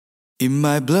In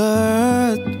my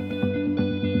blood,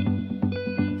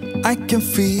 I can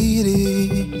feel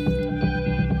it.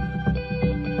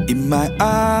 In my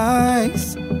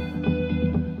eyes,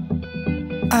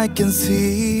 I can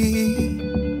see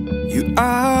you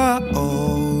are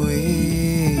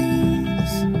always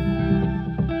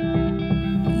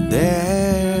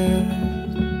there.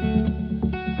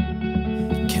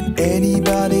 Can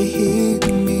anybody hear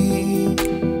me?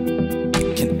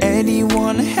 Can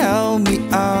anyone help me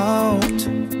out?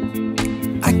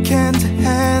 I can't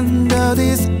handle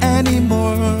this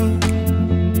anymore.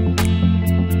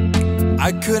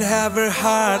 I could have a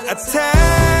heart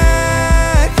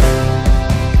attack.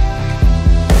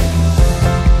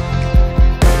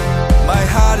 My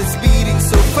heart is beating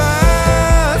so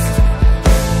fast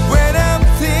when I'm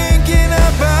thinking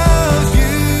about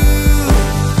you.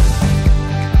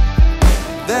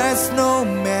 There's no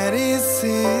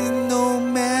medicine, no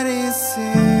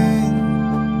medicine.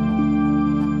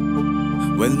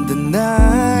 When the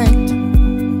night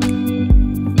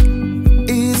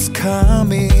is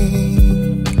coming,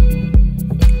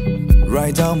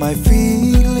 write down my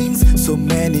feelings, so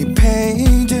many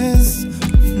pages.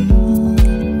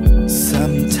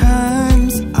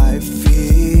 Sometimes I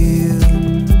feel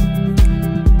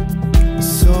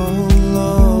so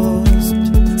lost.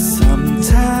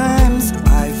 Sometimes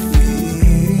I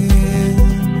feel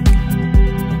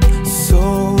so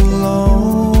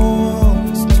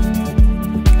lost.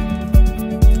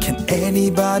 Can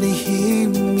anybody hear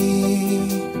me?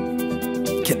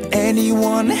 Can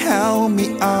anyone help me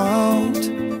out?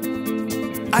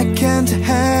 I can't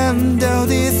handle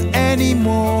this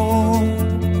anymore.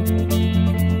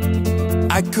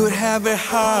 I could have a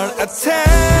heart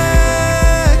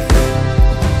attack.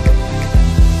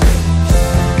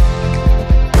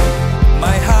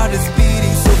 My heart is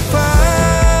beating so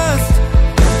fast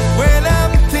when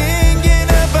I'm thinking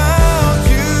about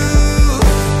you.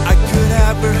 I could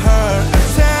have a heart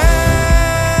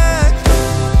attack.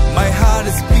 My heart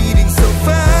is beating so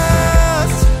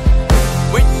fast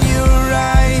when you're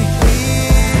right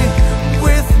here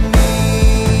with me.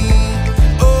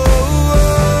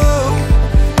 Oh,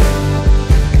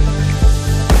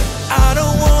 I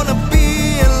don't wanna be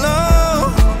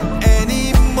alone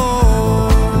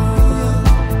anymore.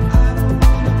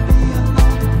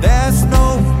 There's no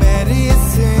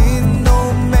medicine, no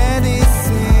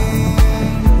medicine.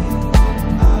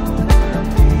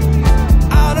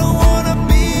 I don't wanna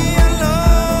be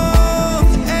alone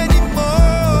anymore.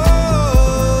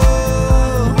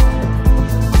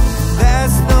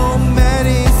 There's no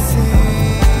medicine.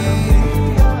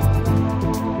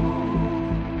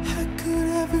 I could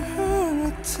have a heart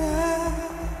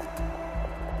attack.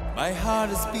 My heart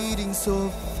is beating so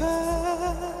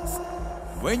fast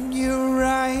when you're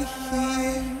right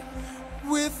here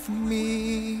with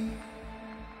me.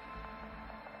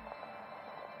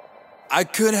 I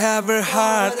could have a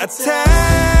heart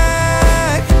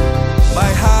attack.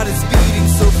 My heart is